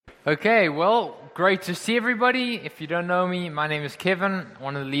Okay, well, great to see everybody. If you don't know me, my name is Kevin,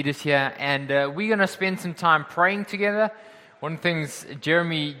 one of the leaders here, and we're going to spend some time praying together. One of the things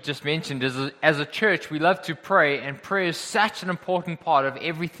Jeremy just mentioned is, as a church, we love to pray, and prayer is such an important part of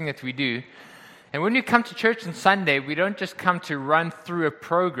everything that we do. And when we come to church on Sunday, we don't just come to run through a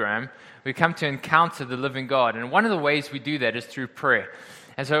program, we come to encounter the living God. And one of the ways we do that is through prayer.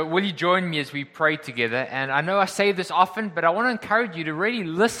 And so will you join me as we pray together? And I know I say this often, but I want to encourage you to really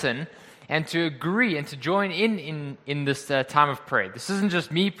listen and to agree and to join in this time of prayer. This isn't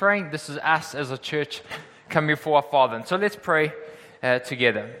just me praying, this is us as a church coming before our Father. And so let's pray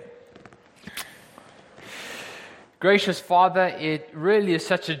together. Gracious Father, it really is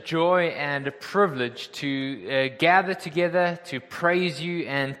such a joy and a privilege to gather together, to praise you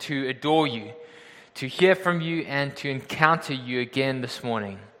and to adore you, to hear from you and to encounter you again this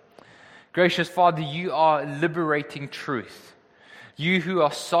morning. Gracious Father, you are liberating truth. You who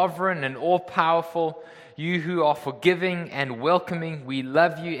are sovereign and all-powerful, you who are forgiving and welcoming, we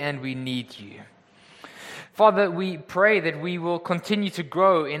love you and we need you. Father, we pray that we will continue to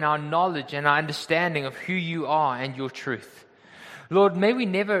grow in our knowledge and our understanding of who you are and your truth. Lord, may we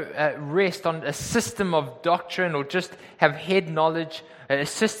never rest on a system of doctrine or just have head knowledge, a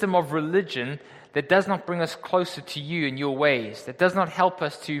system of religion that does not bring us closer to you and your ways, that does not help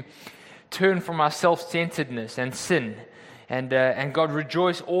us to turn from our self-centeredness and sin, and God,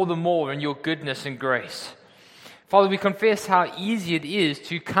 rejoice all the more in your goodness and grace. Father, we confess how easy it is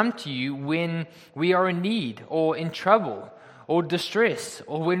to come to you when we are in need or in trouble or distress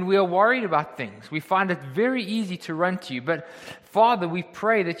or when we are worried about things. We find it very easy to run to you. But Father, we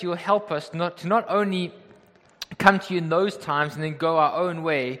pray that you'll help us not only come to you in those times and then go our own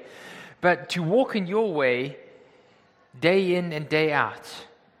way, but to walk in your way day in and day out,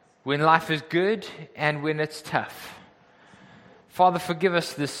 when life is good and when it's tough. Father, forgive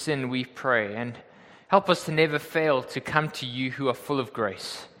us this sin, we pray, and help us to never fail to come to you who are full of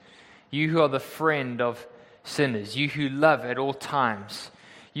grace, you who are the friend of sinners, you who love at all times,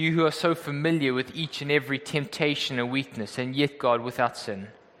 you who are so familiar with each and every temptation and weakness, and yet, God, without sin.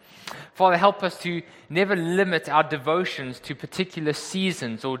 Father, help us to never limit our devotions to particular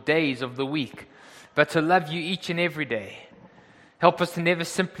seasons or days of the week, but to love you each and every day. Help us to never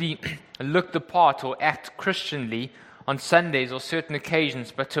simply look the part or act Christianly on Sundays or certain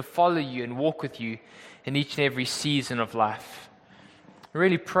occasions, but to follow you and walk with you in each and every season of life. I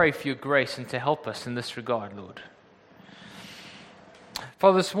really pray for your grace and to help us in this regard, Lord.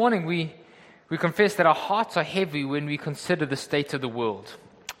 Father, this morning we confess that our hearts are heavy when we consider the state of the world,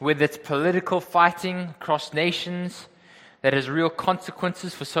 whether it's political fighting across nations that has real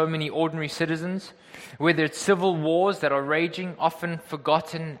consequences for so many ordinary citizens, whether it's civil wars that are raging, often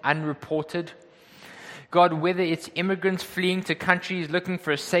forgotten, unreported. God, whether it's immigrants fleeing to countries looking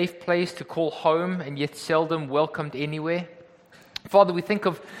for a safe place to call home and yet seldom welcomed anywhere. Father, we think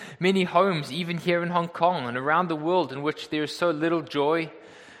of many homes, even here in Hong Kong and around the world, in which there is so little joy,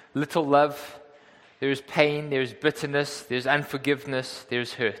 little love. There is pain, there is bitterness, there is unforgiveness, there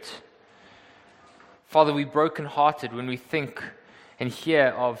is hurt. Father, we're brokenhearted when we think and hear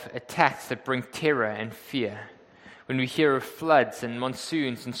of attacks that bring terror and fear, when we hear of floods and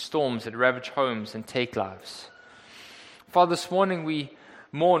monsoons and storms that ravage homes and take lives. Father, this morning we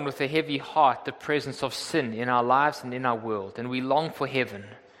mourn with a heavy heart the presence of sin in our lives and in our world, and we long for heaven.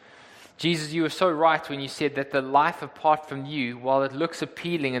 Jesus, you were so right when you said that the life apart from you, while it looks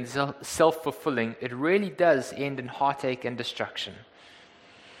appealing and self-fulfilling, it really does end in heartache and destruction.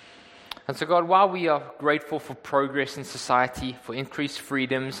 And so, God, while we are grateful for progress in society, for increased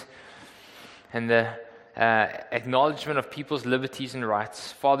freedoms, and the acknowledgement of people's liberties and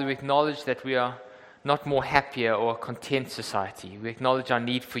rights, Father, we acknowledge that we are not more happier or a content society. We acknowledge our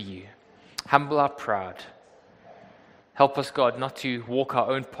need for you. Humble our pride. Help us, God, not to walk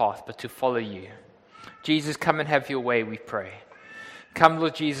our own path, but to follow you. Jesus, come and have your way, we pray. Come,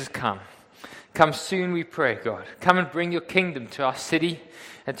 Lord Jesus, come. Come soon, we pray, God. Come and bring your kingdom to our city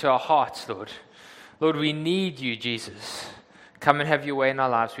and to our hearts, Lord. Lord, we need you, Jesus. Come and have your way in our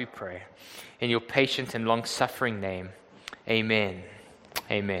lives, we pray. In your patient and long-suffering name, amen.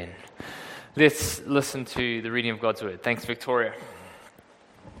 Amen. Let's listen to the reading of God's word. Thanks, Victoria.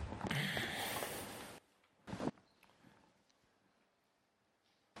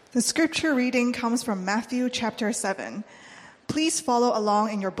 The scripture reading comes from Matthew chapter 7. Please follow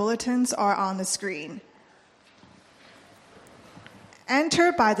along in your bulletins or on the screen.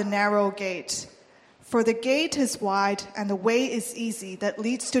 Enter by the narrow gate, for the gate is wide and the way is easy that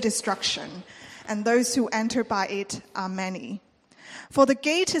leads to destruction, and those who enter by it are many. For the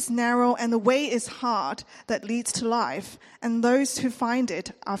gate is narrow and the way is hard that leads to life, and those who find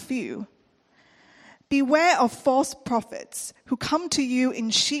it are few. Beware of false prophets who come to you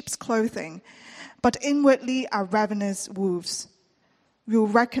in sheep's clothing, but inwardly are ravenous wolves. You'll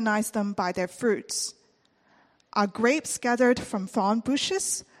recognize them by their fruits. Are grapes gathered from thorn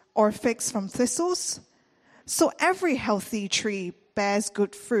bushes, or figs from thistles? So every healthy tree bears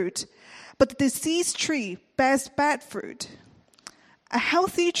good fruit, but the diseased tree bears bad fruit. A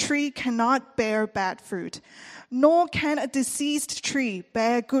healthy tree cannot bear bad fruit, nor can a diseased tree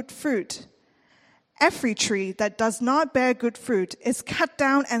bear good fruit. Every tree that does not bear good fruit is cut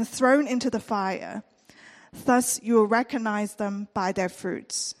down and thrown into the fire. Thus you will recognize them by their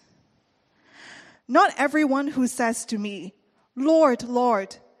fruits. Not everyone who says to me, 'Lord,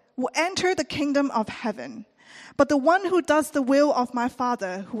 Lord,' will enter the kingdom of heaven, but the one who does the will of my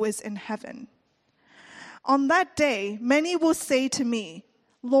Father who is in heaven. On that day, many will say to me,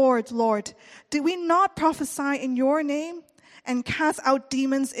 'Lord, Lord, did we not prophesy in your name, and cast out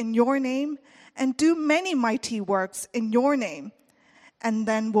demons in your name, and do many mighty works in your name?' And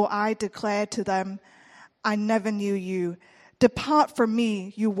then will I declare to them, 'I never knew you. Depart from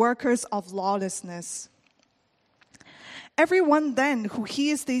me, you workers of lawlessness.' Everyone then who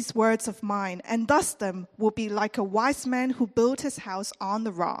hears these words of mine and does them will be like a wise man who built his house on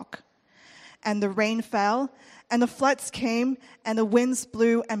the rock. And the rain fell, and the floods came, and the winds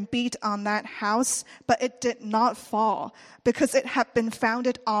blew and beat on that house, but it did not fall, because it had been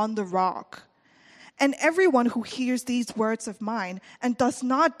founded on the rock. And everyone who hears these words of mine and does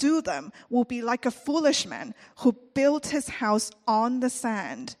not do them will be like a foolish man who built his house on the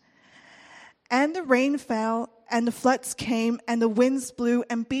sand. And the rain fell, and the floods came, and the winds blew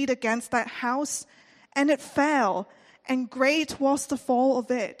and beat against that house, and it fell, and great was the fall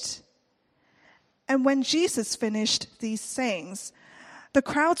of it. And when Jesus finished these sayings, the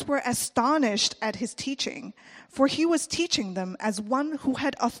crowds were astonished at his teaching, for he was teaching them as one who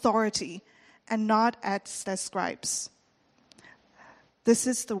had authority, and not as their scribes. This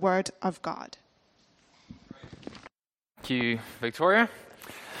is the word of God. Thank you, Victoria.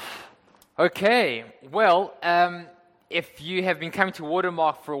 Okay, well, if you have been coming to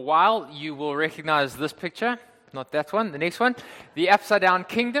Watermark for a while, you will recognize this picture, not that one, the next one, the Upside Down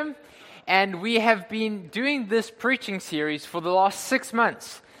Kingdom. And we have been doing this preaching series for the last 6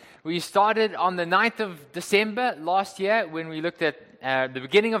 months. We started on the 9th of December last year when we looked at the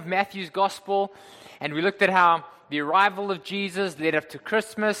beginning of Matthew's Gospel, and we looked at how the arrival of Jesus led up to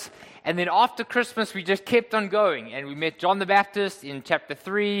Christmas. And then after Christmas, we just kept on going, and we met John the Baptist in chapter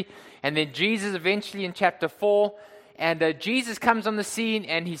 3, and then Jesus eventually in chapter 4. And Jesus comes on the scene,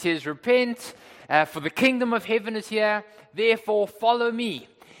 and he says, "Repent, for the kingdom of heaven is here, therefore follow me."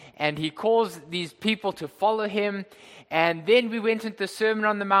 And he calls these people to follow him. And then we went into the Sermon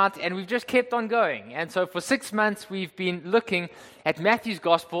on the Mount, and we've just kept on going. And so for 6 months, we've been looking at Matthew's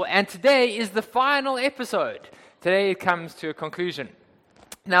Gospel, and today is the final episode. Today it comes to a conclusion.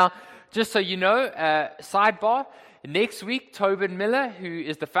 Now, just so you know, sidebar, next week, Tobin Miller, who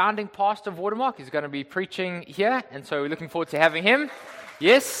is the founding pastor of Watermark, is going to be preaching here, and so we're looking forward to having him.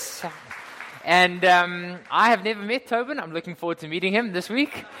 Yes. And I have never met Tobin. I'm looking forward to meeting him this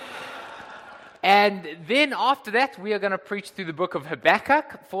week. And then after that, we are going to preach through the book of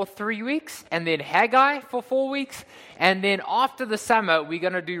Habakkuk for 3 weeks, and then Haggai for 4 weeks. And then after the summer, we're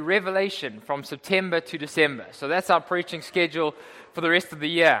going to do Revelation from September to December. So that's our preaching schedule for the rest of the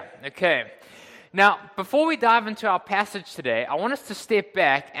year. Okay. Now, before we dive into our passage today, I want us to step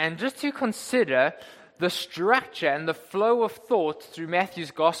back and just to consider the structure and the flow of thought through Matthew's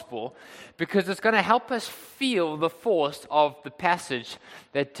Gospel, because it's going to help us feel the force of the passage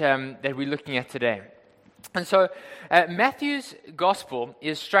that we're looking at today. And so Matthew's Gospel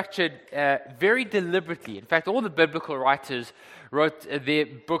is structured very deliberately. In fact, all the biblical writers wrote their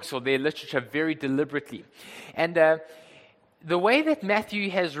books or their literature very deliberately. And the way that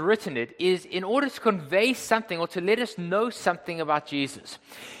Matthew has written it is in order to convey something or to let us know something about Jesus.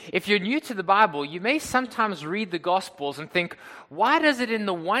 If you're new to the Bible, you may sometimes read the Gospels and think, why does it in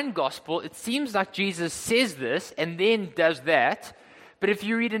the one Gospel, it seems like Jesus says this and then does that, but if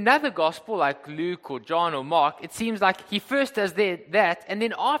you read another Gospel like Luke or John or Mark, it seems like he first does that and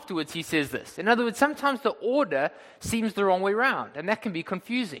then afterwards he says this. In other words, sometimes the order seems the wrong way around, and that can be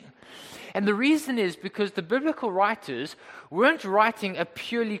confusing. And the reason is because the biblical writers weren't writing a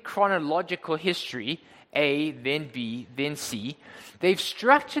purely chronological history, A, then B, then C. They've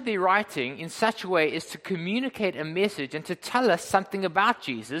structured their writing in such a way as to communicate a message and to tell us something about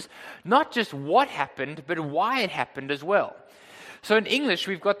Jesus, not just what happened, but why it happened as well. So in English,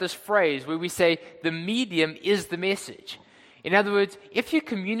 we've got this phrase where we say, the medium is the message. In other words, if you're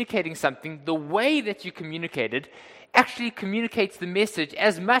communicating something, the way that you communicate it actually communicates the message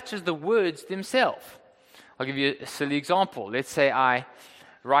as much as the words themselves. I'll give you a silly example. Let's say I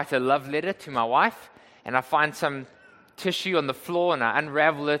write a love letter to my wife, and I find some tissue on the floor, and I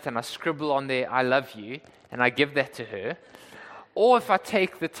unravel it, and I scribble on there, "I love you," and I give that to her. Or if I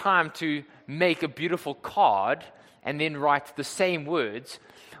take the time to make a beautiful card and then write the same words,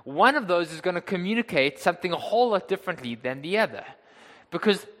 one of those is going to communicate something a whole lot differently than the other.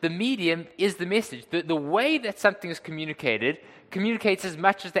 Because the medium is the message. The way that something is communicated communicates as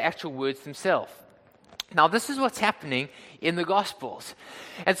much as the actual words themselves. Now, this is what's happening in the Gospels.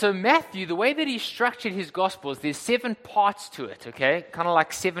 And so Matthew, the way that he structured his Gospels, there's 7 parts to it, okay? Kind of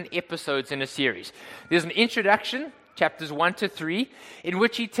like 7 episodes in a series. There's an introduction, chapters 1 to 3, in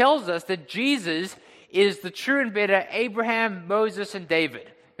which he tells us that Jesus is the true and better Abraham, Moses, and David.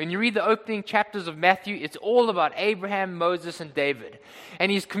 When you read the opening chapters of Matthew, it's all about Abraham, Moses, and David.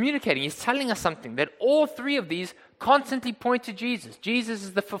 And he's communicating, he's telling us something, that all 3 of these constantly point to Jesus. Jesus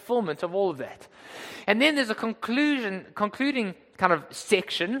is the fulfillment of all of that. And then there's a concluding kind of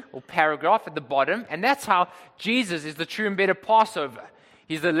section or paragraph at the bottom, and that's how Jesus is the true and better Passover.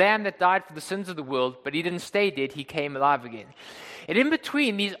 He's the lamb that died for the sins of the world, but he didn't stay dead, he came alive again. And in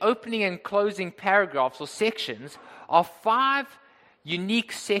between these opening and closing paragraphs or sections are 5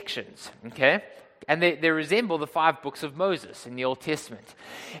 unique sections, okay? And they resemble the 5 books of Moses in the Old Testament.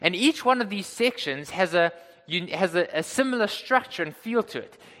 And each one of these sections has a similar structure and feel to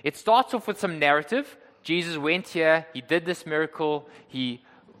it. It starts off with some narrative. Jesus went here, he did this miracle, he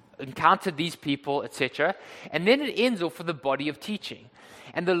encountered these people, etc. And then it ends off with a body of teaching.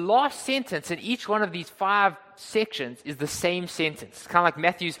 And the last sentence in each one of these 5 sections is the same sentence. It's kind of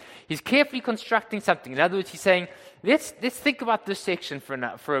like he's carefully constructing something. In other words, he's saying, let's think about this section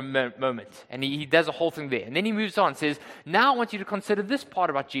for a moment. And he does a whole thing there. And then he moves on, says, now I want you to consider this part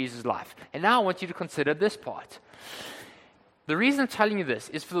about Jesus' life. And now I want you to consider this part. The reason I'm telling you this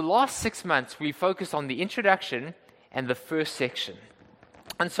is for the last 6 months, we focused on the introduction and the first section.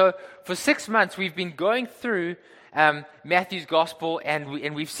 And so for 6 months, we've been going through Matthew's gospel, and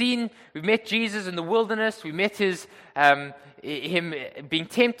we've met Jesus in the wilderness. We met him being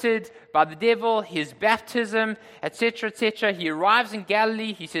tempted by the devil, his baptism, etc., etc. He arrives in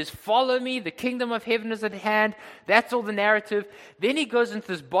Galilee. He says, "Follow me. The kingdom of heaven is at hand." That's all the narrative. Then he goes into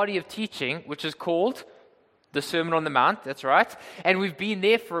this body of teaching, which is called the Sermon on the Mount, that's right. And we've been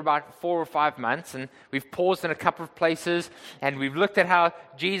there for about 4 or 5 months, and we've paused in a couple of places, and we've looked at how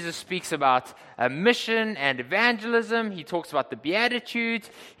Jesus speaks about mission and evangelism. He talks about the Beatitudes.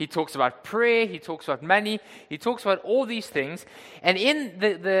 He talks about prayer. He talks about money. He talks about all these things. And in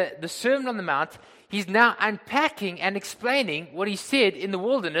the Sermon on the Mount, he's now unpacking and explaining what he said in the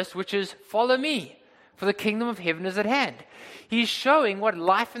wilderness, which is, "Follow me, for the kingdom of heaven is at hand." He's showing what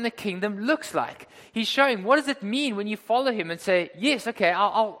life in the kingdom looks like. He's showing what does it mean when you follow him and say, yes, okay,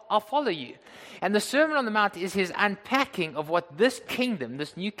 I'll follow you. And the Sermon on the Mount is his unpacking of what this kingdom,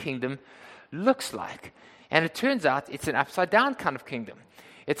 this new kingdom, looks like. And it turns out it's an upside-down kind of kingdom.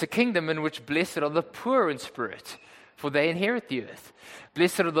 It's a kingdom in which blessed are the poor in spirit, for they inherit the earth.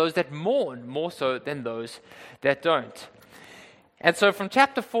 Blessed are those that mourn, more so than those that don't. And so from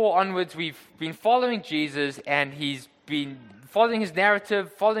chapter 4 onwards, we've been following Jesus, and he's been following his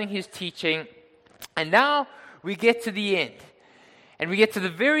narrative, following his teaching, and now we get to the end. And we get to the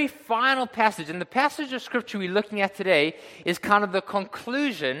very final passage. And the passage of Scripture we're looking at today is kind of the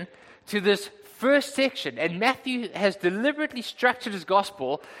conclusion to this first section. And Matthew has deliberately structured his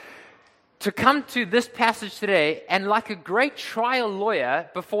gospel to come to this passage today, and like a great trial lawyer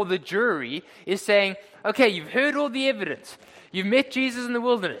before the jury is saying, okay, you've heard all the evidence. You've met Jesus in the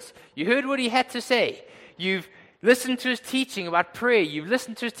wilderness. You heard what he had to say. You've listened to his teaching about prayer. You've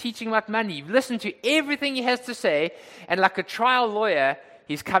listened to his teaching about money. You've listened to everything he has to say. And like a trial lawyer,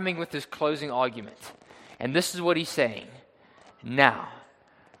 he's coming with his closing argument. And this is what he's saying. Now,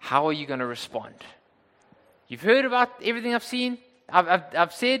 how are you going to respond? You've heard about everything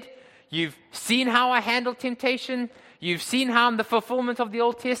I've said. You've seen how I handle temptation. You've seen how I'm the fulfillment of the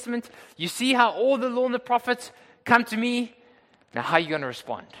Old Testament. You see how all the law and the prophets come to me. Now, how are you going to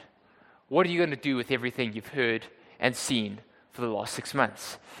respond? What are you going to do with everything you've heard and seen for the last 6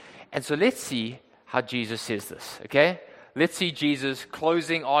 months? And so let's see how Jesus says this, okay? Let's see Jesus'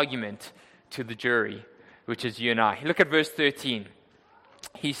 closing argument to the jury, which is you and I. Look at verse 13.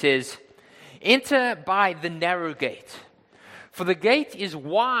 He says, "Enter by the narrow gate, for the gate is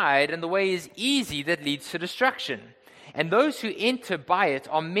wide and the way is easy that leads to destruction, and those who enter by it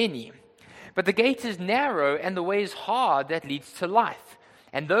are many. But the gate is narrow and the way is hard that leads to life,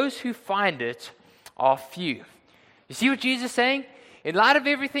 and those who find it are few." You see what Jesus is saying? In light of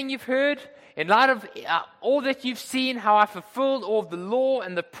everything you've heard, in light of all that you've seen, how I fulfilled all of the law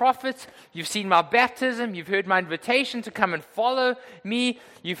and the prophets, you've seen my baptism, you've heard my invitation to come and follow me,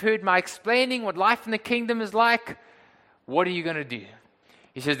 you've heard my explaining what life in the kingdom is like, what are you going to do?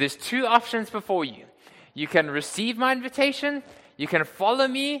 He says there's two options before you. You can receive my invitation, you can follow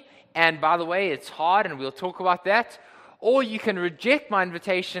me, and by the way, it's hard and we'll talk about that, or you can reject my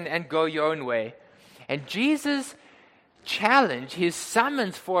invitation and go your own way. And Jesus' challenge, his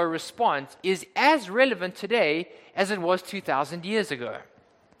summons for a response, is as relevant today as it was 2,000 years ago.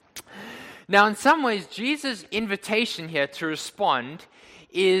 Now, in some ways, Jesus' invitation here to respond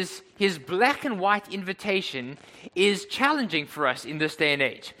is his black and white invitation is challenging for us in this day and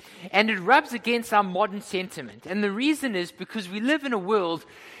age. And it rubs against our modern sentiment. And the reason is because we live in a world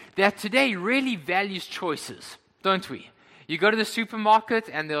that today really values choices, don't we? You go to the supermarket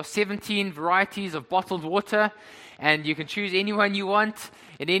and there are 17 varieties of bottled water, and you can choose any one you want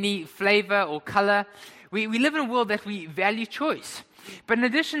in any flavor or color. We live in a world that we value choice. But in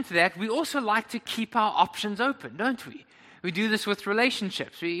addition to that, we also like to keep our options open, don't we? We do this with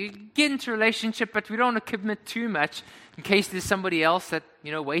relationships. We get into a relationship, but we don't want to commit too much in case there's somebody else that,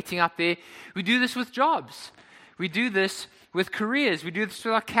 waiting out there. We do this with jobs. We do this with careers. We do this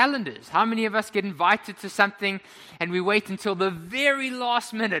with our calendars. How many of us get invited to something and we wait until the very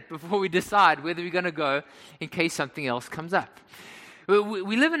last minute before we decide whether we're going to go in case something else comes up?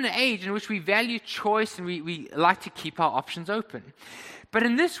 We live in an age in which we value choice and we like to keep our options open. But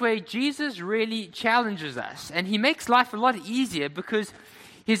in this way, Jesus really challenges us, and he makes life a lot easier because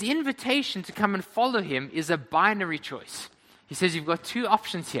his invitation to come and follow him is a binary choice. He says you've got two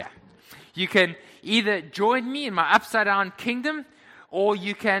options here. You can either join me in my upside-down kingdom, or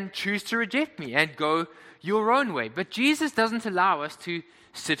you can choose to reject me and go your own way. But Jesus doesn't allow us to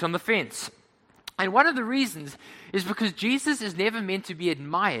sit on the fence. And one of the reasons is because Jesus is never meant to be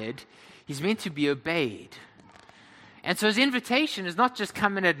admired, he's meant to be obeyed. And so his invitation is not just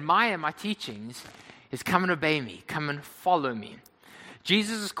come and admire my teachings, it's come and obey me, come and follow me.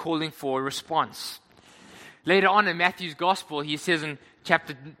 Jesus is calling for a response. Later on in Matthew's gospel, he says in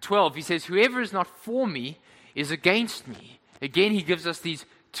chapter 12, he says, whoever is not for me is against me. Again, he gives us these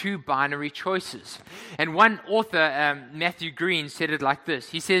two binary choices. And one author, Matthew Green, said it like this.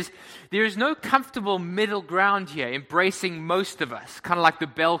 He says, there is no comfortable middle ground here, embracing most of us, kind of like the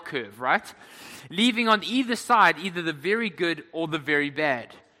bell curve, right? Leaving on either side either the very good or the very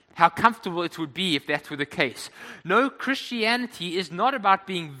bad. How comfortable it would be if that were the case. No, Christianity is not about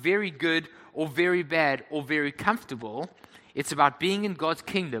being very good or very bad or very comfortable. It's about being in God's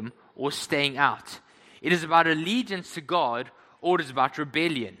kingdom or staying out. It is about allegiance to God, or it is about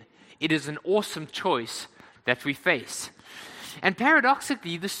rebellion. It is an awesome choice that we face. And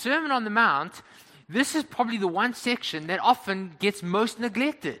paradoxically, the Sermon on the Mount, this is probably the one section that often gets most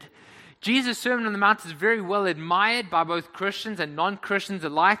neglected. Jesus' Sermon on the Mount is very well admired by both Christians and non-Christians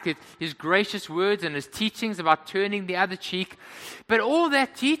alike. His gracious words and his teachings about turning the other cheek. But all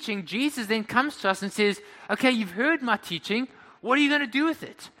that teaching, Jesus then comes to us and says, okay, you've heard my teaching. What are you going to do with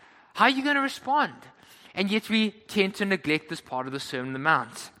it? How are you going to respond? And yet we tend to neglect this part of the Sermon on the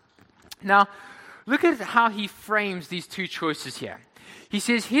Mount. Now, look at how he frames these two choices here. He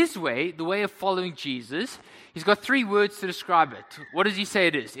says his way, the way of following Jesus, he's got three words to describe it. What does he say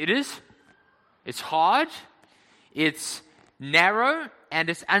it is? It's hard, it's narrow,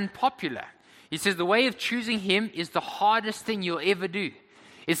 and it's unpopular. He says the way of choosing him is the hardest thing you'll ever do.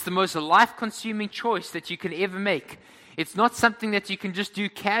 It's the most life-consuming choice that you can ever make. It's not something that you can just do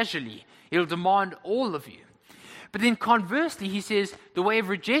casually. It'll demand all of you. But then conversely, he says the way of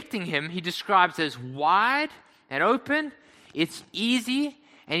rejecting him, he describes as wide and open. It's easy,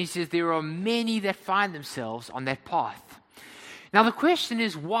 and he says there are many that find themselves on that path. Now the question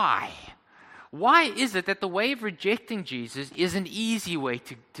is why? Why is it that the way of rejecting Jesus is an easy way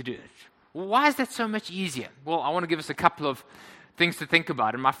to do it? Well, why is that so much easier? Well, I want to give us a couple of things to think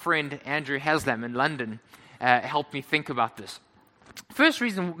about. And my friend Andrew Haslam in London helped me think about this. First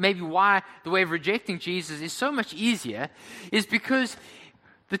reason maybe why the way of rejecting Jesus is so much easier is because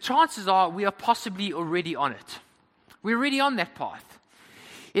the chances are we are possibly already on it. We're already on that path.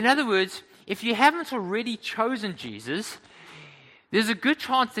 In other words, if you haven't already chosen Jesus, there's a good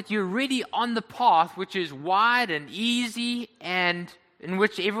chance that you're already on the path which is wide and easy and in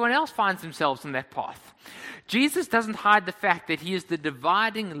which everyone else finds themselves on that path. Jesus doesn't hide the fact that he is the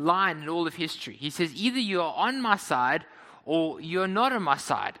dividing line in all of history. He says either you are on my side or you're not on my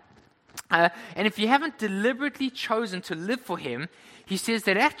side. And if you haven't deliberately chosen to live for him, he says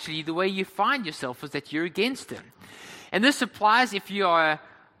that actually the way you find yourself is that you're against him. And this applies if you are a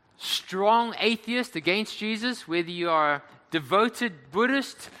strong atheist against Jesus, whether you are a devoted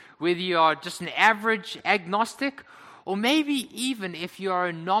Buddhist, whether you are just an average agnostic, or maybe even if you are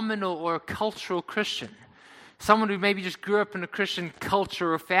a nominal or a cultural Christian. Someone who maybe just grew up in a Christian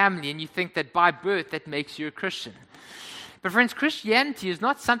culture or family, and you think that by birth that makes you a Christian. But friends, Christianity is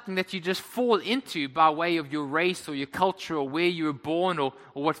not something that you just fall into by way of your race or your culture or where you were born or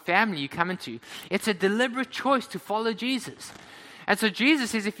what family you come into. It's a deliberate choice to follow Jesus. And so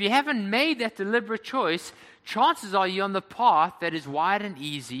Jesus says if you haven't made that deliberate choice, chances are you're on the path that is wide and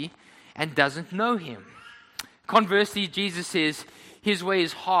easy and doesn't know Him. Conversely, Jesus says His way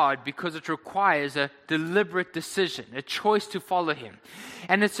is hard because it requires a deliberate decision, a choice to follow Him.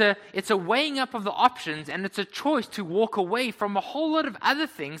 And it's a weighing up of the options, and it's a choice to walk away from a whole lot of other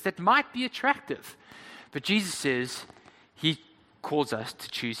things that might be attractive. But Jesus says He calls us to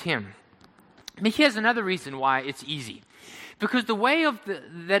choose Him. Now, here's another reason why it's easy. Because the way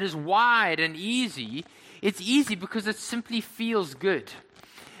that is wide and easy, it's easy because it simply feels good.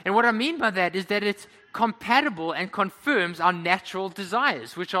 And what I mean by that is that it's compatible and confirms our natural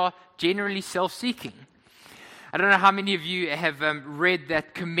desires, which are generally self-seeking. I don't know how many of you have read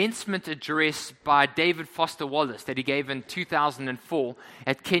that commencement address by David Foster Wallace that he gave in 2004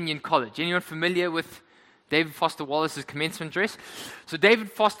 at Kenyon College. Anyone familiar with David Foster Wallace's commencement address? So David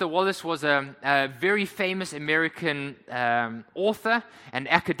Foster Wallace was a very famous American author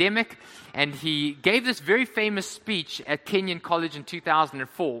and academic, and he gave this very famous speech at Kenyon College in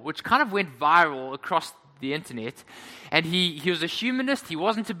 2004, which kind of went viral across the internet. And he was a humanist. He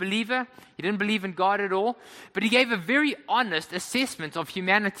wasn't a believer. He didn't believe in God at all. But he gave a very honest assessment of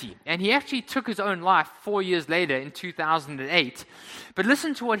humanity. And he actually took his own life 4 years later in 2008. But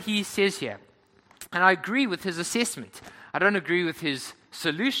listen to what he says here. And I agree with his assessment. I don't agree with his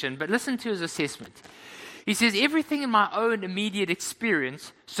solution, but listen to his assessment. He says, everything in my own immediate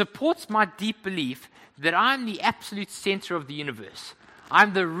experience supports my deep belief that I'm the absolute center of the universe.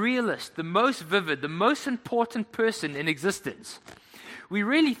 I'm the realist, the most vivid, the most important person in existence. We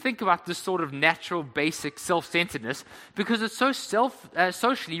really think about this sort of natural, basic self-centeredness because it's so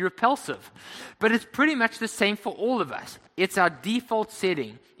socially repulsive. But it's pretty much the same for all of us. It's our default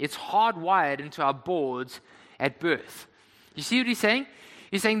setting. It's hardwired into our boards at birth. You see what he's saying?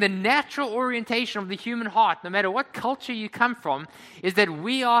 He's saying the natural orientation of the human heart, no matter what culture you come from, is that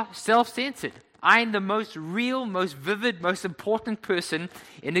we are self-centered. I am the most real, most vivid, most important person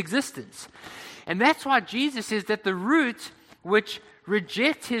in existence. And that's why Jesus says that the root which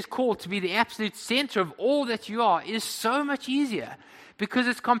rejects His call to be the absolute center of all that you are is so much easier because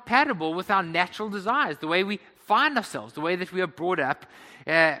it's compatible with our natural desires, the way we find ourselves, the way that we are brought up.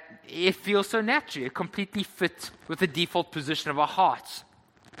 It feels so natural. It completely fits with the default position of our hearts.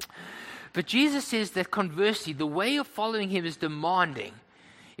 But Jesus says that conversely, the way of following Him is demanding.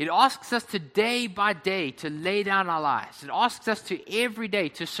 It asks us to day by day to lay down our lives. It asks us to every day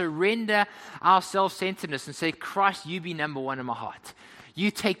to surrender our self-centeredness and say, Christ, you be number one in my heart. You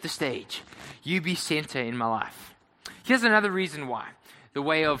take the stage. You be center in my life. Here's another reason why the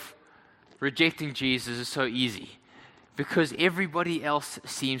way of rejecting Jesus is so easy. Because everybody else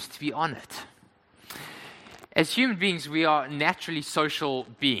seems to be on it. As human beings, we are naturally social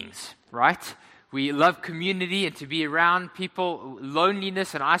beings, right? We love community and to be around people.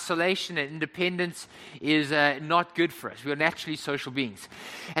 Loneliness and isolation and independence is not good for us. We are naturally social beings.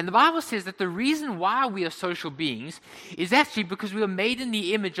 And the Bible says that the reason why we are social beings is actually because we are made in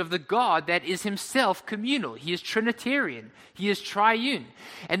the image of the God that is Himself communal. He is Trinitarian. He is triune.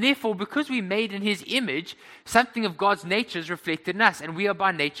 And therefore, because we're made in His image, something of God's nature is reflected in us. And we are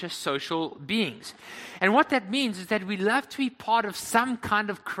by nature social beings. And what that means is that we love to be part of some kind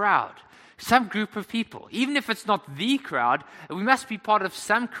of crowd. Some group of people. Even if it's not the crowd, we must be part of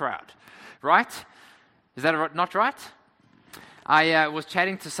some crowd, right? Is that not right? I was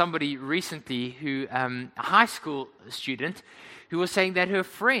chatting to somebody recently, a high school student, who was saying that her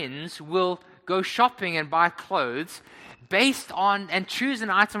friends will go shopping and buy clothes and choose an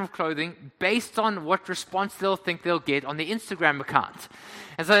item of clothing based on what response they'll think they'll get on the Instagram account.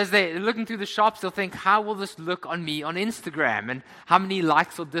 And so as they're looking through the shops, they'll think, how will this look on me on Instagram? And how many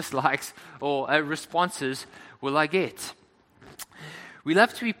likes or dislikes or responses will I get? We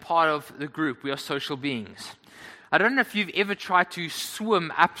love to be part of the group. We are social beings. I don't know if you've ever tried to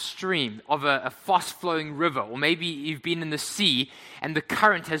swim upstream of a fast-flowing river, or maybe you've been in the sea and the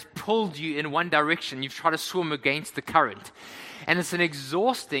current has pulled you in one direction. You've tried to swim against the current. And it's an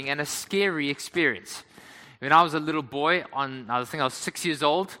exhausting and a scary experience. When I was a little boy, I think I was 6 years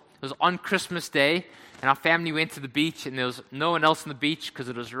old, it was on Christmas Day, and our family went to the beach, and there was no one else on the beach because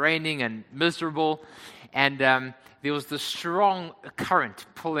it was raining and miserable, and there was this strong current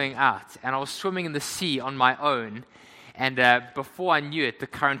pulling out, and I was swimming in the sea on my own, and before I knew it, the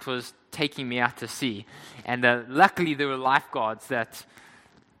current was taking me out to sea, and luckily there were lifeguards that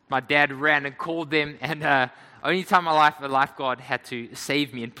my dad ran and called them, and only time in my life a lifeguard had to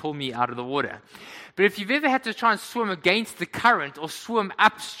save me and pull me out of the water. But if you've ever had to try and swim against the current or swim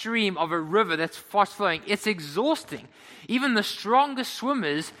upstream of a river that's fast flowing, it's exhausting. Even the strongest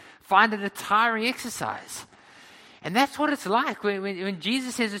swimmers find it a tiring exercise. And that's what it's like when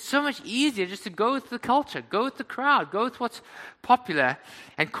Jesus says it's so much easier just to go with the culture, go with the crowd, go with what's popular.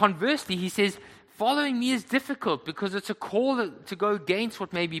 And conversely, he says, following me is difficult because it's a call to go against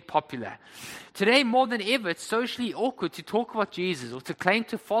what may be popular. Today, more than ever, it's socially awkward to talk about Jesus or to claim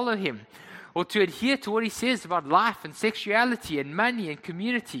to follow him or to adhere to what he says about life and sexuality and money and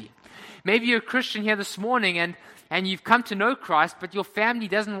community. Maybe you're a Christian here this morning and you've come to know Christ, but your family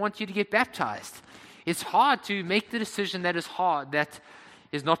doesn't want you to get baptized. It's hard to make the decision that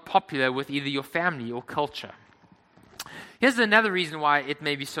is not popular with either your family or culture. Here's another reason why it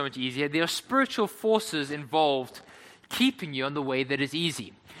may be so much easier. There are spiritual forces involved keeping you on the way that is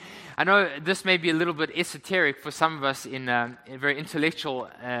easy. I know this may be a little bit esoteric for some of us in a very intellectual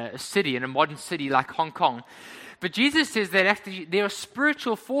city, in a modern city like Hong Kong. But Jesus says that actually there are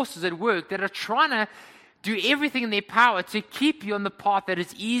spiritual forces at work that are trying to do everything in their power to keep you on the path that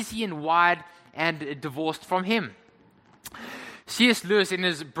is easy and wide and divorced from him. C.S. Lewis, in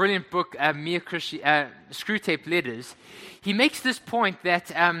his brilliant book, Screwtape Letters, he makes this point that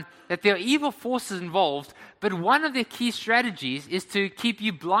there are evil forces involved, but one of their key strategies is to keep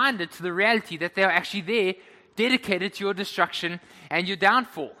you blinded to the reality that they are actually there, dedicated to your destruction and your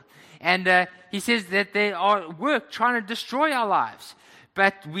downfall. And he says that they are at work trying to destroy our lives,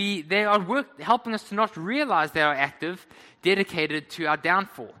 but they are at work helping us to not realize they are active, dedicated to our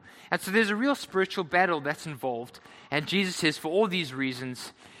downfall. And so there's a real spiritual battle that's involved. And Jesus says, for all these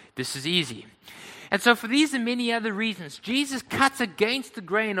reasons, this is easy. And so for these and many other reasons, Jesus cuts against the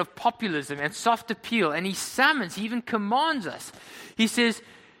grain of populism and soft appeal. And he even commands us. He says,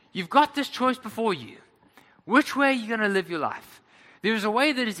 you've got this choice before you. Which way are you going to live your life? There's a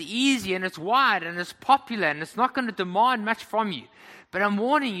way that is easy and it's wide and it's popular and it's not going to demand much from you. But I'm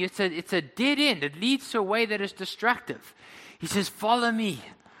warning you, it's a dead end. It leads to a way that is destructive. He says, follow me.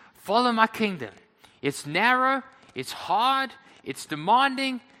 Follow my kingdom. It's narrow, it's hard, it's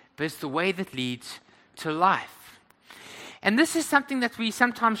demanding, but it's the way that leads to life. And this is something that we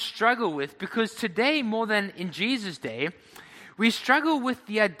sometimes struggle with because today, more than in Jesus' day, we struggle with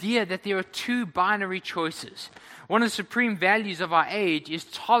the idea that there are two binary choices. One of the supreme values of our age is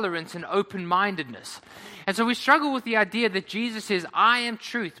tolerance and open-mindedness. And so we struggle with the idea that Jesus says, I am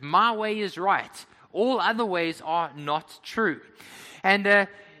truth, my way is right. All other ways are not true. And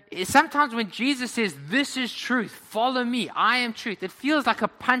sometimes when Jesus says, this is truth, follow me, I am truth, it feels like a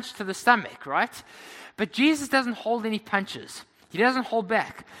punch to the stomach, right? But Jesus doesn't hold any punches. He doesn't hold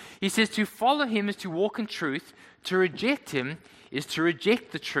back. He says to follow him is to walk in truth. To reject him is to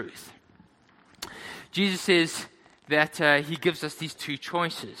reject the truth. Jesus says that he gives us these two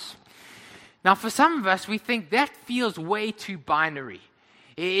choices. Now, for some of us, we think that feels way too binary.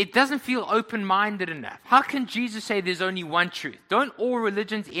 It doesn't feel open-minded enough. How can Jesus say there's only one truth? Don't all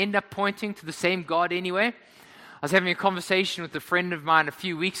religions end up pointing to the same God anyway? I was having a conversation with a friend of mine a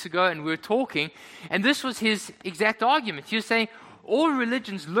few weeks ago, and we were talking, and this was his exact argument. He was saying, all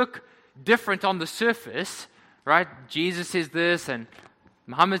religions look different on the surface, right? Jesus says this, and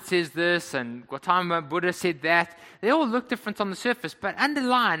Muhammad says this, and Gautama Buddha said that. They all look different on the surface, but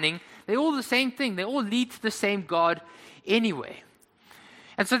underlining, they're all the same thing. They all lead to the same God anyway.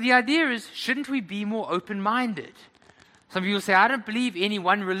 And so the idea is, shouldn't we be more open-minded? Some people say, I don't believe any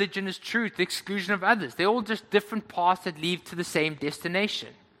one religion is true to the exclusion of others. They're all just different paths that lead to the same destination.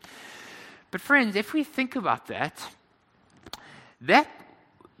 But friends, if we think about that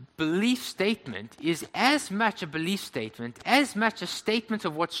belief statement is as much a belief statement, as much a statement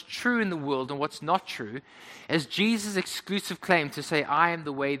of what's true in the world and what's not true, as Jesus' exclusive claim to say, I am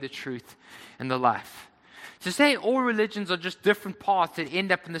the way, the truth, and the life. To say all religions are just different paths that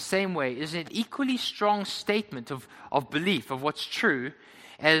end up in the same way is an equally strong statement of belief, of what's true,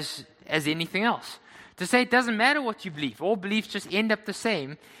 as anything else. To say it doesn't matter what you believe, all beliefs just end up the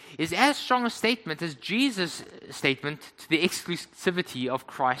same, is as strong a statement as Jesus' statement to the exclusivity of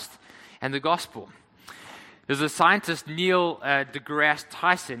Christ and the gospel. There's a scientist, Neil deGrasse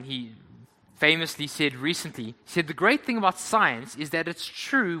Tyson, he famously said recently, the great thing about science is that it's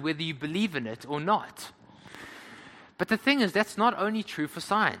true whether you believe in it or not. But the thing is, that's not only true for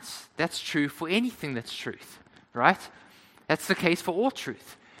science. That's true for anything that's truth, right? That's the case for all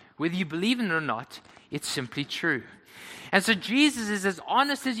truth. Whether you believe in it or not, it's simply true. And so Jesus is as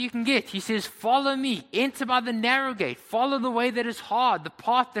honest as you can get. He says, follow me, enter by the narrow gate, follow the way that is hard, the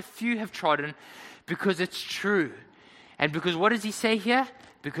path that few have trodden, because it's true. And because what does he say here?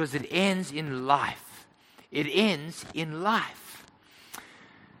 Because it ends in life. It ends in life.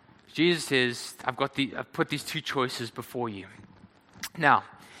 Jesus says, I've put these two choices before you. Now,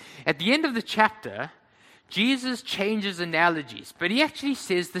 at the end of the chapter, Jesus changes analogies, but he actually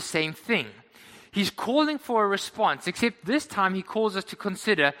says the same thing. He's calling for a response, except this time he calls us to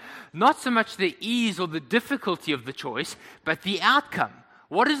consider not so much the ease or the difficulty of the choice, but the outcome.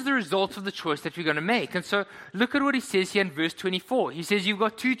 What is the result of the choice that we're going to make? And so look at what he says here in verse 24. He says, you've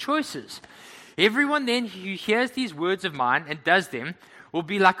got two choices. Everyone then who hears these words of mine and does them will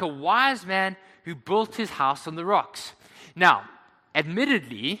be like a wise man who built his house on the rocks. Now,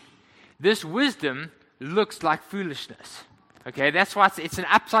 admittedly, this wisdom looks like foolishness. Okay, that's why it's an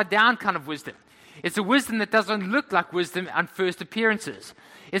upside down kind of wisdom. It's a wisdom that doesn't look like wisdom on first appearances.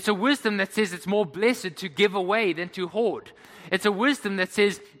 It's a wisdom that says it's more blessed to give away than to hoard. It's a wisdom that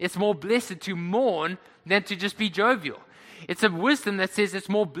says it's more blessed to mourn than to just be jovial. It's a wisdom that says it's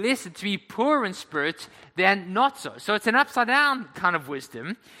more blessed to be poor in spirit than not so. So it's an upside down kind of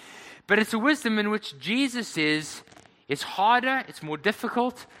wisdom, but it's a wisdom in which Jesus says it's harder, it's more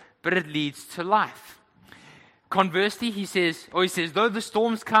difficult, but it leads to life. Conversely, he says, though the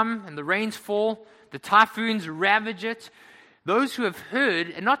storms come and the rains fall, the typhoons ravage it, those who have heard,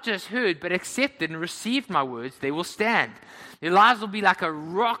 and not just heard, but accepted and received my words, they will stand. Their lives will be like a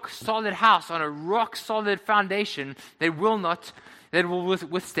rock-solid house on a rock-solid foundation that will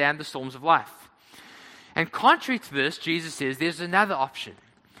withstand the storms of life. And contrary to this, Jesus says there's another option.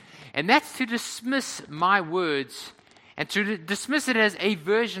 And that's to dismiss my words and to dismiss it as a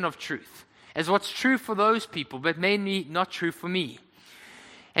version of truth, as what's true for those people, but mainly not true for me.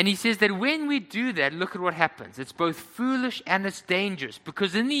 And he says that when we do that, look at what happens. It's both foolish and it's dangerous,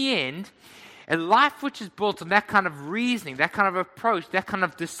 because in the end, a life which is built on that kind of reasoning, that kind of approach, that kind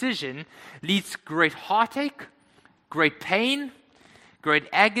of decision leads to great heartache, great pain, great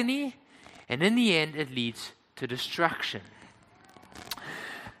agony, and in the end, it leads to destruction.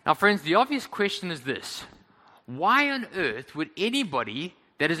 Now, friends, the obvious question is this: why on earth would anybody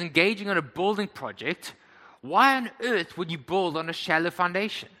that is engaging on a building project, why on earth would you build on a shallow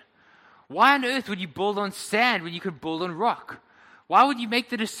foundation? Why on earth would you build on sand when you could build on rock? Why would you make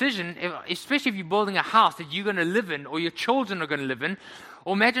the decision, especially if you're building a house that you're going to live in or your children are going to live in?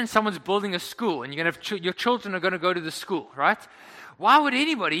 Or imagine someone's building a school and you're going to have your children are going to go to the school, right? Why would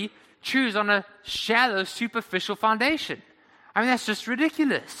anybody choose on a shallow, superficial foundation? I mean, that's just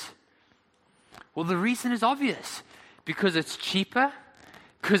ridiculous. Well, the reason is obvious. Because it's cheaper,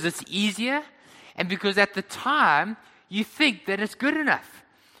 because it's easier, and because at the time, you think that it's good enough.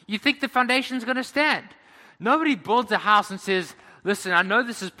 You think the foundation's going to stand. Nobody builds a house and says, listen, I know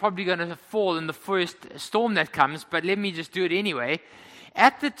this is probably going to fall in the first storm that comes, but let me just do it anyway.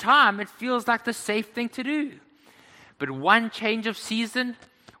 At the time, it feels like the safe thing to do. But one change of season,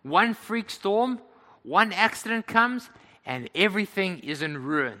 one freak storm, one accident comes, and everything is in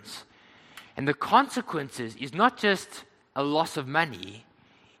ruins. And the consequences is not just a loss of money,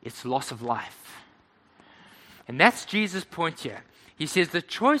 it's loss of life. And that's Jesus' point here. He says the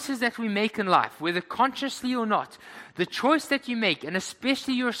choices that we make in life, whether consciously or not, the choice that you make, and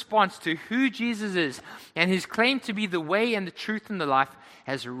especially your response to who Jesus is and his claim to be the way and the truth and the life,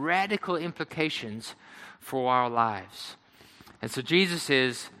 has radical implications for our lives. And so Jesus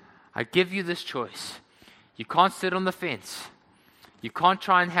says, I give you this choice. You can't sit on the fence. You can't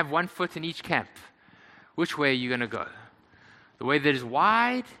try and have one foot in each camp. Which way are you going to go? The way that is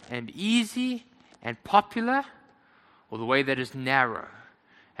wide and easy and popular, or the way that is narrow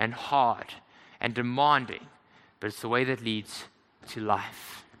and hard and demanding, but it's the way that leads to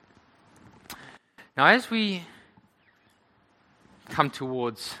life. Now, as we come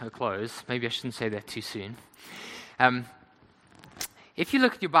towards a close, maybe I shouldn't say that too soon. If you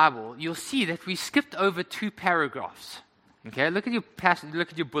look at your Bible, you'll see that we skipped over 2 paragraphs. Okay, look at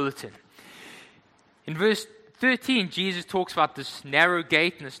your bulletin. In verse 13, Jesus talks about this narrow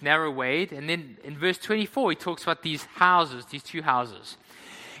gate and this narrow way, and then in verse 24, he talks about these houses, these 2 houses.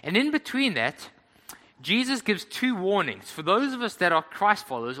 And in between that, Jesus gives 2 warnings for those of us that are Christ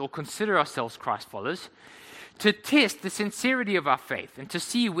followers or consider ourselves Christ followers, to test the sincerity of our faith and to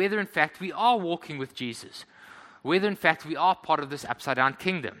see whether in fact we are walking with Jesus, whether in fact we are part of this upside-down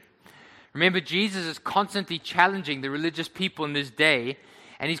kingdom. Remember, Jesus is constantly challenging the religious people in this day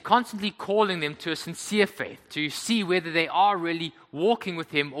And he's constantly calling them to a sincere faith, to see whether they are really walking with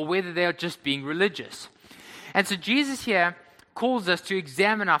him or whether they are just being religious. And so Jesus here calls us to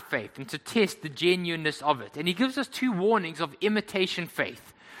examine our faith and to test the genuineness of it. And he gives us two warnings of imitation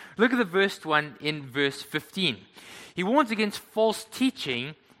faith. Look at the first one in verse 15. He warns against false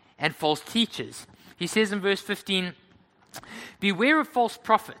teaching and false teachers. He says in verse 15, "Beware of false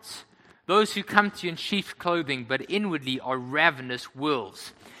prophets, those who come to you in sheep's clothing, but inwardly are ravenous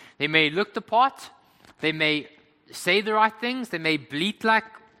wolves. They may look the part, they may say the right things, they may bleat like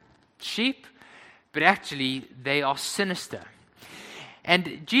sheep, but actually they are sinister."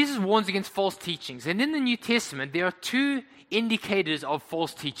 And Jesus warns against false teachings. And in the New Testament, there are two indicators of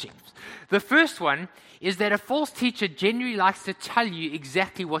false teachings. The first one is that a false teacher generally likes to tell you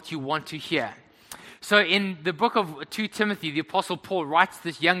exactly what you want to hear. So in the book of 2 Timothy, the Apostle Paul writes to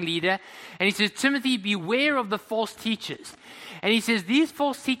this young leader, and he says, "Timothy, beware of the false teachers." And he says, these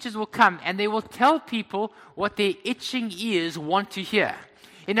false teachers will come, and they will tell people what their itching ears want to hear.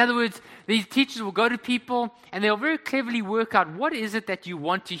 In other words, these teachers will go to people, and they'll very cleverly work out what is it that you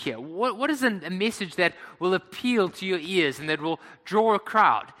want to hear. What is a message that will appeal to your ears and that will draw a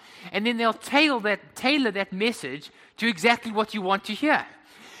crowd? And then they'll tailor that message to exactly what you want to hear.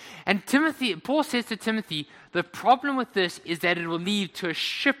 And Paul says to Timothy, the problem with this is that it will lead to a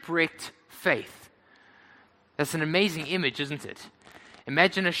shipwrecked faith. That's an amazing image, isn't it?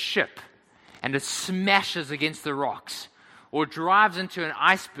 Imagine a ship, and it smashes against the rocks, or drives into an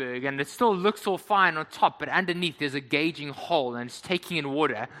iceberg, and it still looks all fine on top, but underneath there's a gaging hole, and it's taking in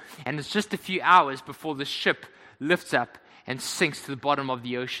water, and it's just a few hours before the ship lifts up and sinks to the bottom of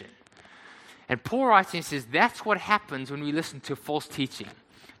the ocean. And Paul writes and says that's what happens when we listen to false teaching,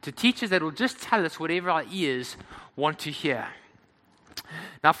 to teachers that will just tell us whatever our ears want to hear.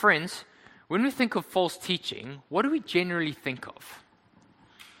 Now, friends, when we think of false teaching, what do we generally think of?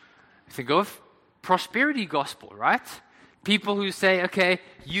 We think of prosperity gospel, right? People who say, okay,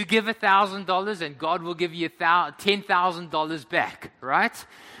 you give $1,000 and God will give you $10,000 back, right?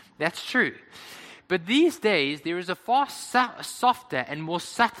 That's true. But these days, there is a far softer and more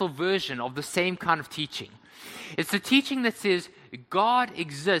subtle version of the same kind of teaching. It's the teaching that says God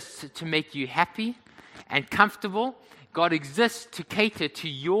exists to make you happy and comfortable. God exists to cater to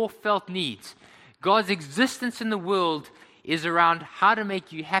your felt needs. God's existence in the world is around how to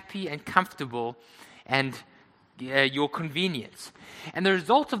make you happy and comfortable and your convenience. And the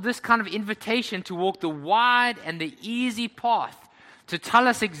result of this kind of invitation to walk the wide and the easy path, to tell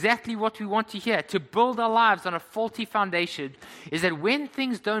us exactly what we want to hear, to build our lives on a faulty foundation, is that when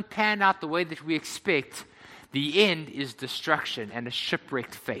things don't pan out the way that we expect, the end is destruction and a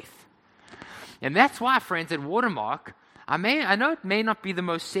shipwrecked faith. And that's why, friends, at Watermark, I know it may not be the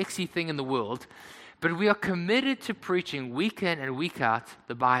most sexy thing in the world, but we are committed to preaching week in and week out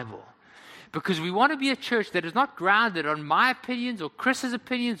the Bible. Because we want to be a church that is not grounded on my opinions or Chris's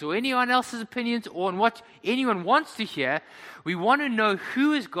opinions or anyone else's opinions or on what anyone wants to hear. We want to know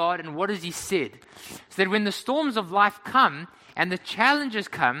who is God and what has He said. So that when the storms of life come and the challenges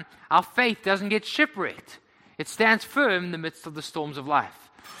come, our faith doesn't get shipwrecked. It stands firm in the midst of the storms of life.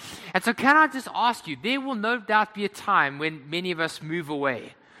 And so can I just ask you, there will no doubt be a time when many of us move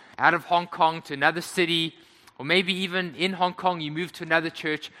away out of Hong Kong to another city, or maybe even in Hong Kong you move to another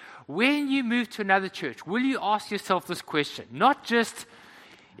church. When you move to another church, will you ask yourself this question? Not just,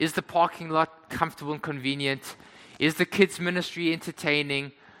 is the parking lot comfortable and convenient? Is the kids' ministry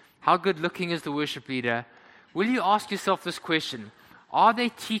entertaining? How good looking is the worship leader? Will you ask yourself this question? Are they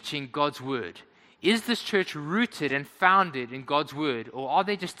teaching God's word? Is this church rooted and founded in God's word? Or are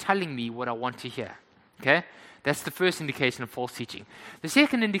they just telling me what I want to hear? Okay? That's the first indication of false teaching. The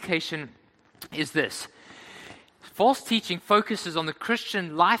second indication is this. False teaching focuses on the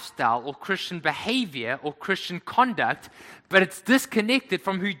Christian lifestyle or Christian behavior or Christian conduct, but it's disconnected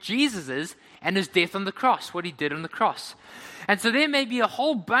from who Jesus is and His death on the cross, what He did on the cross. And so there may be a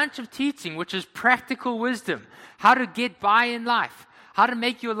whole bunch of teaching which is practical wisdom, how to get by in life, how to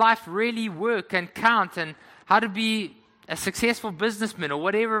make your life really work and count, and how to be a successful businessman or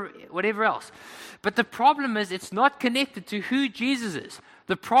whatever else. But the problem is it's not connected to who Jesus is,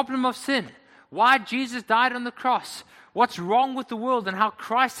 the problem of sin, why Jesus died on the cross, what's wrong with the world, and how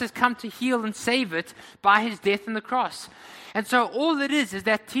Christ has come to heal and save it by His death on the cross. And so all it is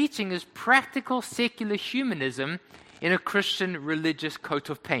that teaching is practical secular humanism in a Christian religious coat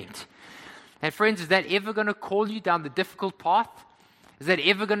of paint. And friends, is that ever going to call you down the difficult path? Is that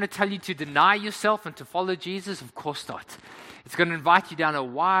ever going to tell you to deny yourself and to follow Jesus? Of course not. It's going to invite you down a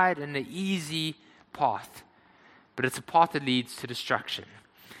wide and an easy path. But it's a path that leads to destruction.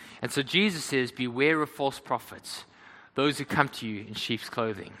 And so Jesus says, beware of false prophets, those who come to you in sheep's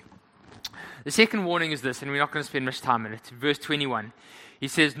clothing. The second warning is this, and we're not going to spend much time on it. Verse 21. He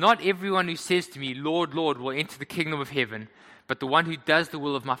says, "Not everyone who says to me, 'Lord, Lord,' will enter the kingdom of heaven, but the one who does the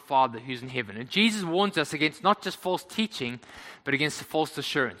will of my Father who's in heaven." And Jesus warns us against not just false teaching, but against a false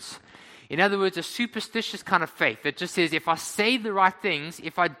assurance. In other words, a superstitious kind of faith that just says, if I say the right things,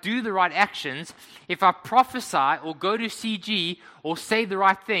 if I do the right actions, if I prophesy or go to CG or say the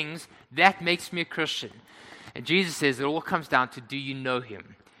right things, that makes me a Christian. And Jesus says it all comes down to, do you know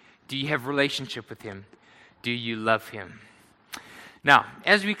him? Do you have a relationship with him? Do you love him? Now,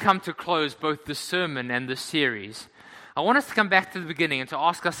 as we come to close both the sermon and the series, I want us to come back to the beginning and to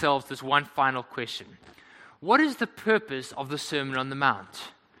ask ourselves this one final question. What is the purpose of the Sermon on the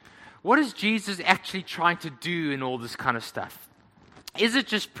Mount? What is Jesus actually trying to do in all this kind of stuff? Is it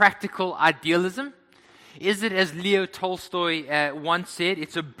just practical idealism? Is it, as Leo Tolstoy once said,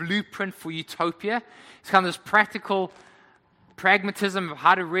 it's a blueprint for utopia? It's kind of this practical pragmatism of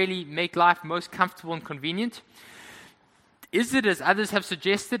how to really make life most comfortable and convenient? Is it, as others have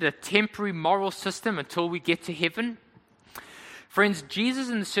suggested, a temporary moral system until we get to heaven? Friends, Jesus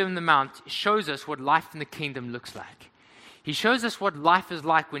in the Sermon on the Mount shows us what life in the kingdom looks like. He shows us what life is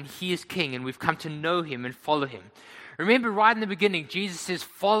like when he is king and we've come to know him and follow him. Remember right in the beginning, Jesus says,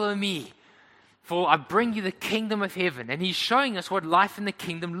 "Follow me, for I bring you the kingdom of heaven." And he's showing us what life in the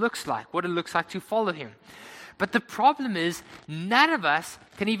kingdom looks like, what it looks like to follow him. But the problem is, none of us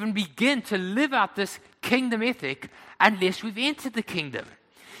can even begin to live out this kingdom ethic unless we've entered the kingdom.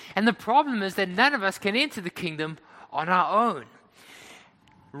 And the problem is that none of us can enter the kingdom on our own.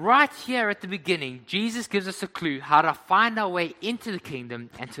 Right here at the beginning, Jesus gives us a clue how to find our way into the kingdom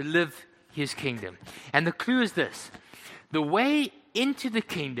and to live his kingdom. And the clue is this: the way into the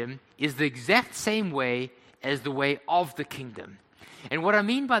kingdom is the exact same way as the way of the kingdom. And what I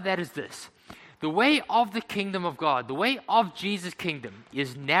mean by that is this: the way of the kingdom of God, the way of Jesus' kingdom,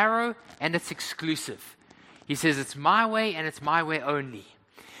 is narrow and it's exclusive. He says it's my way and it's my way only.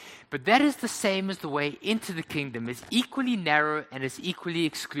 But that is the same as the way into the kingdom. It's equally narrow and it's equally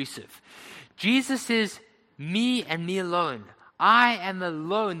exclusive. Jesus says, me and me alone. I am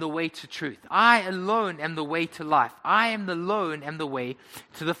alone the way to truth. I alone am the way to life. I am alone am the way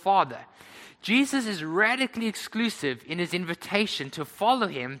to the Father. Jesus is radically exclusive in his invitation to follow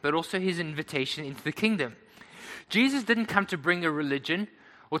him, but also his invitation into the kingdom. Jesus didn't come to bring a religion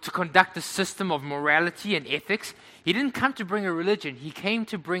or to conduct a system of morality and ethics. He didn't come to bring a religion. He came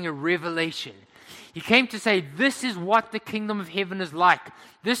to bring a revelation. He came to say, this is what the kingdom of heaven is like.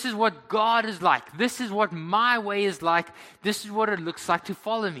 This is what God is like. This is what my way is like. This is what it looks like to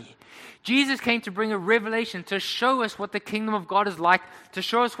follow me. Jesus came to bring a revelation, to show us what the kingdom of God is like, to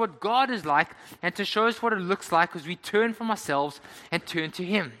show us what God is like, and to show us what it looks like as we turn from ourselves and turn to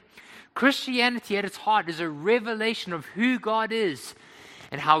him. Christianity at its heart is a revelation of who God is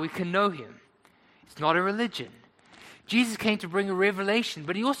and how we can know him. It's not a religion. Jesus came to bring a revelation,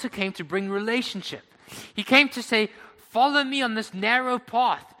 but he also came to bring relationship. He came to say, follow me on this narrow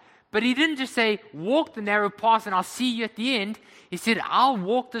path. But he didn't just say, walk the narrow path and I'll see you at the end. He said, I'll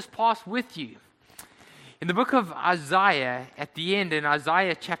walk this path with you. In the book of Isaiah, at the end, in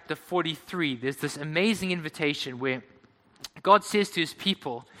Isaiah chapter 43, there's this amazing invitation where God says to his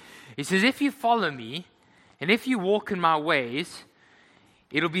people, he says, if you follow me and if you walk in my ways,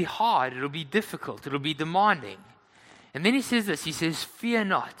 it'll be hard, it'll be difficult, it'll be demanding. And then he says this, he says, fear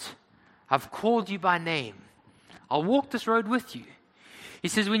not, I've called you by name. I'll walk this road with you. He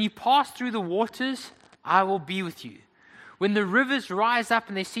says, when you pass through the waters, I will be with you. When the rivers rise up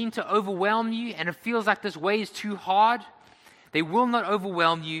and they seem to overwhelm you and it feels like this way is too hard, they will not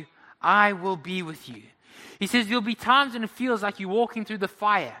overwhelm you. I will be with you. He says, there'll be times when it feels like you're walking through the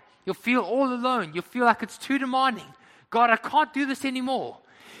fire. You'll feel all alone. You'll feel like it's too demanding. God, I can't do this anymore.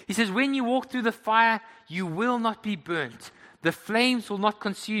 He says, when you walk through the fire, you will not be burnt. The flames will not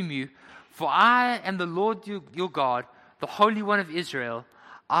consume you. For I am the Lord your God, the Holy One of Israel.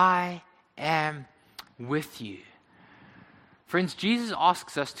 I am with you. Friends, Jesus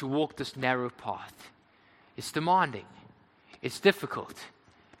asks us to walk this narrow path. It's demanding. It's difficult.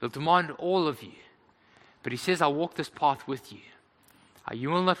 It'll demand all of you. But he says, I'll walk this path with you.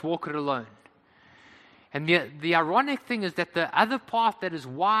 You will not walk it alone. And the ironic thing is that the other path that is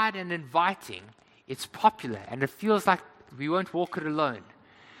wide and inviting, it's popular and it feels like we won't walk it alone.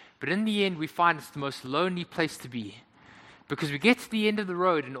 But in the end, we find it's the most lonely place to be because we get to the end of the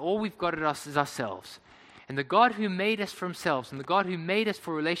road and all we've got at us is ourselves. And the God who made us for himself and the God who made us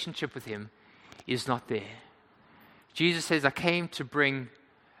for a relationship with him is not there. Jesus says, I came to bring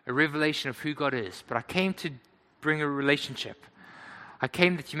a revelation of who God is, but I came to bring a relationship. I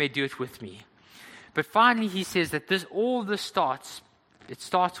came that you may do it with me. But finally, he says that all this starts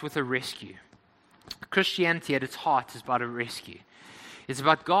with a rescue. Christianity at its heart is about a rescue. It's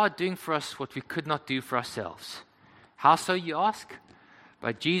about God doing for us what we could not do for ourselves. How so, you ask?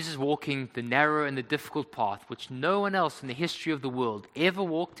 By Jesus walking the narrow and the difficult path, which no one else in the history of the world ever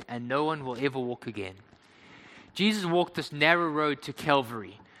walked, and no one will ever walk again. Jesus walked this narrow road to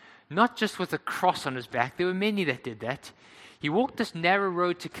Calvary, not just with a cross on his back. There were many that did that. He walked this narrow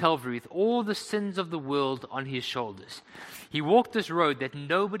road to Calvary with all the sins of the world on his shoulders. He walked this road that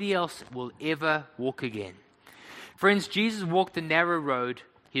nobody else will ever walk again. Friends, Jesus walked the narrow road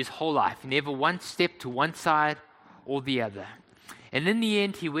his whole life. He never once stepped to one side or the other. And in the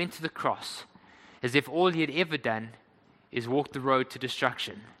end, he went to the cross as if all he had ever done is walk the road to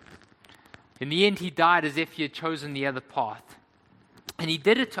destruction. In the end, he died as if he had chosen the other path. And he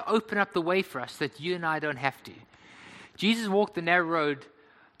did it to open up the way for us so that you and I don't have to. Jesus walked the narrow road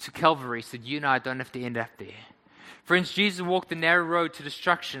to Calvary so that you and I don't have to end up there. Friends, Jesus walked the narrow road to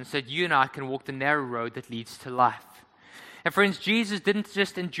destruction so that you and I can walk the narrow road that leads to life. And friends, Jesus didn't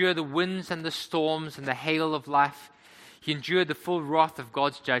just endure the winds and the storms and the hail of life. He endured the full wrath of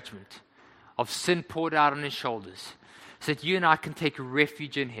God's judgment, of sin poured out on his shoulders, so that you and I can take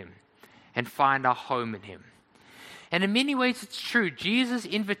refuge in him and find our home in him. And in many ways, it's true. Jesus'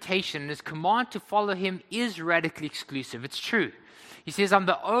 invitation and his command to follow him is radically exclusive. It's true. He says, I'm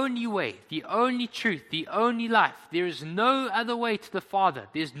the only way, the only truth, the only life. There is no other way to the Father.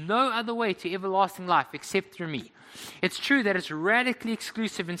 There's no other way to everlasting life except through me. It's true that it's radically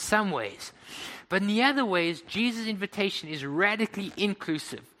exclusive in some ways. But in the other ways, Jesus' invitation is radically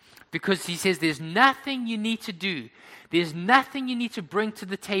inclusive, because he says there's nothing you need to do. There's nothing you need to bring to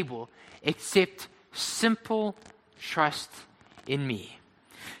the table except simple trust in me.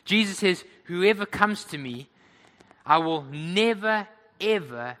 Jesus says, whoever comes to me, I will never,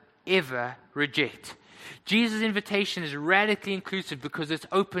 ever, ever reject. Jesus' invitation is radically inclusive because it's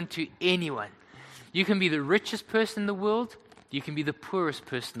open to anyone. You can be the richest person in the world. You can be the poorest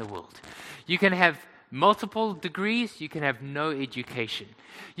person in the world. You can have multiple degrees. You can have no education.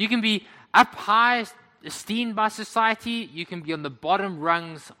 You can be up high, esteemed by society. You can be on the bottom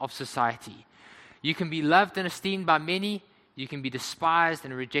rungs of society. You can be loved and esteemed by many. You can be despised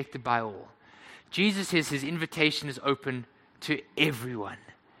and rejected by all. Jesus says his invitation is open to everyone.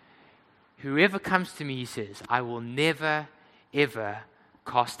 Whoever comes to me, he says, I will never, ever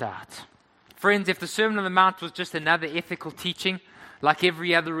cast out. Friends, if the Sermon on the Mount was just another ethical teaching, like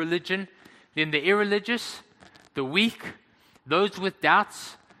every other religion, then the irreligious, the weak, those with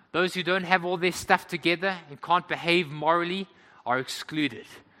doubts, those who don't have all their stuff together and can't behave morally are excluded.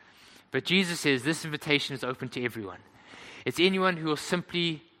 But Jesus says this invitation is open to everyone. It's anyone who will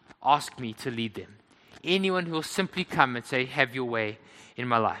simply ask me to lead them. Anyone who will simply come and say, have your way in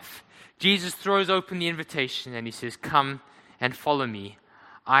my life. Jesus throws open the invitation and he says, come and follow me.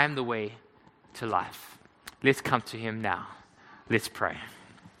 I am the way to life. Let's come to him now. Let's pray.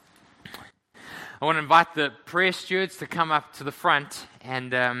 I want to invite the prayer stewards to come up to the front,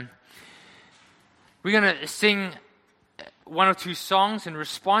 and we're going to sing one or two songs in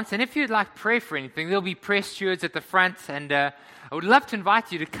response. And if you'd like prayer for anything, there'll be prayer stewards at the front, and I would love to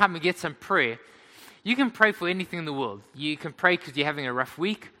invite you to come and get some prayer. You can pray for anything in the world. You can pray because you're having a rough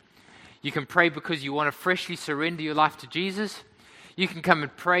week. You can pray because you want to freshly surrender your life to Jesus. You can come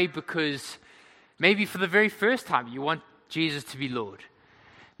and pray because maybe for the very first time you want Jesus to be Lord.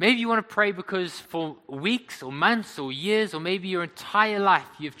 Maybe you want to pray because for weeks or months or years or maybe your entire life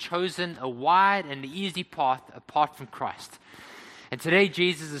you've chosen a wide and easy path apart from Christ. And today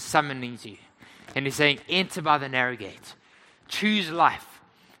Jesus is summoning you and he's saying, enter by the narrow gate. Choose life.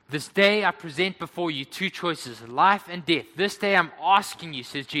 This day I present before you two choices, life and death. This day I'm asking you,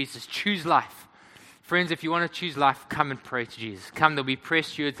 says Jesus, choose life. Friends, if you want to choose life, come and pray to Jesus. Come, there'll be prayer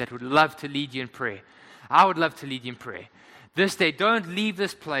stewards that would love to lead you in prayer. I would love to lead you in prayer. This day, don't leave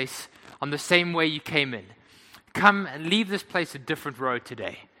this place on the same way you came in. Come and leave this place a different road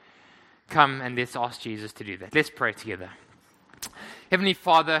today. Come and let's ask Jesus to do that. Let's pray together. Heavenly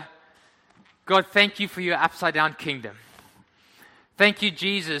Father, God, thank you for your upside down kingdom. Thank you,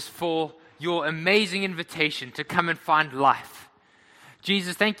 Jesus, for your amazing invitation to come and find life.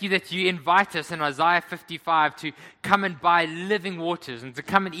 Jesus, thank you that you invite us in Isaiah 55 to come and buy living waters and to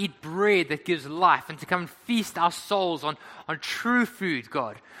come and eat bread that gives life and to come and feast our souls on true food,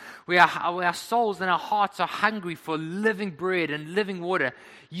 God. Where our souls and our hearts are hungry for living bread and living water.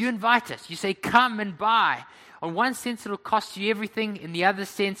 You invite us. You say, come and buy. In one sense, it'll cost you everything. In the other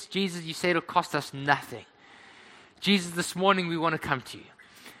sense, Jesus, you say it'll cost us nothing. Jesus, this morning we want to come to you.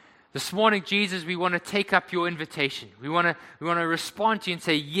 This morning, Jesus, we want to take up your invitation. We want to respond to you and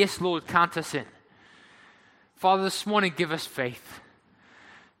say, yes, Lord, count us in. Father, this morning, give us faith.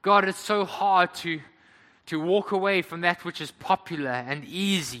 God, it's so hard to walk away from that which is popular and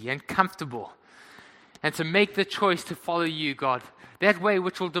easy and comfortable, and to make the choice to follow you, God. That way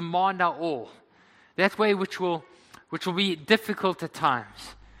which will demand our all. That way which will be difficult at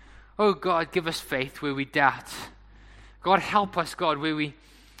times. Oh God, give us faith where we doubt. God, help us, God, where we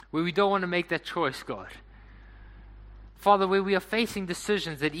don't want to make that choice, God. Father, where we are facing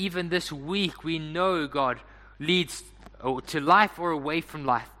decisions that even this week we know, God, leads to life or away from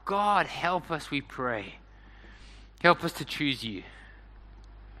life. God, help us, we pray. Help us to choose you.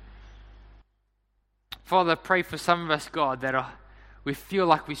 Father, I pray for some of us, God, we feel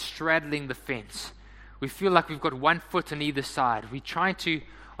like we're straddling the fence. We feel like we've got one foot on either side. We're trying to,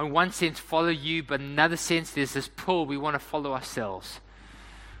 on one sense, follow you, but in another sense, there's this pull. We want to follow ourselves.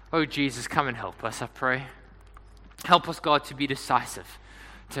 Oh, Jesus, come and help us, I pray. Help us, God, to be decisive,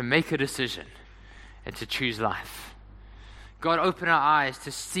 to make a decision, and to choose life. God, open our eyes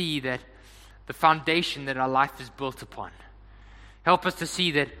to see that the foundation that our life is built upon. Help us to see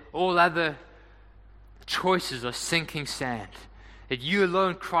that all other choices are sinking sand, that you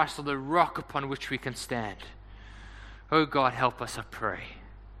alone, Christ, are the rock upon which we can stand. Oh God, help us, I pray.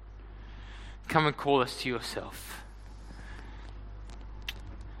 Come and call us to yourself.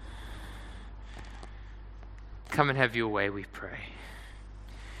 Come and have your way, we pray.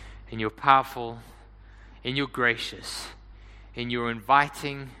 In your powerful, in your gracious, in your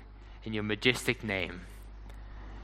inviting, in your majestic name.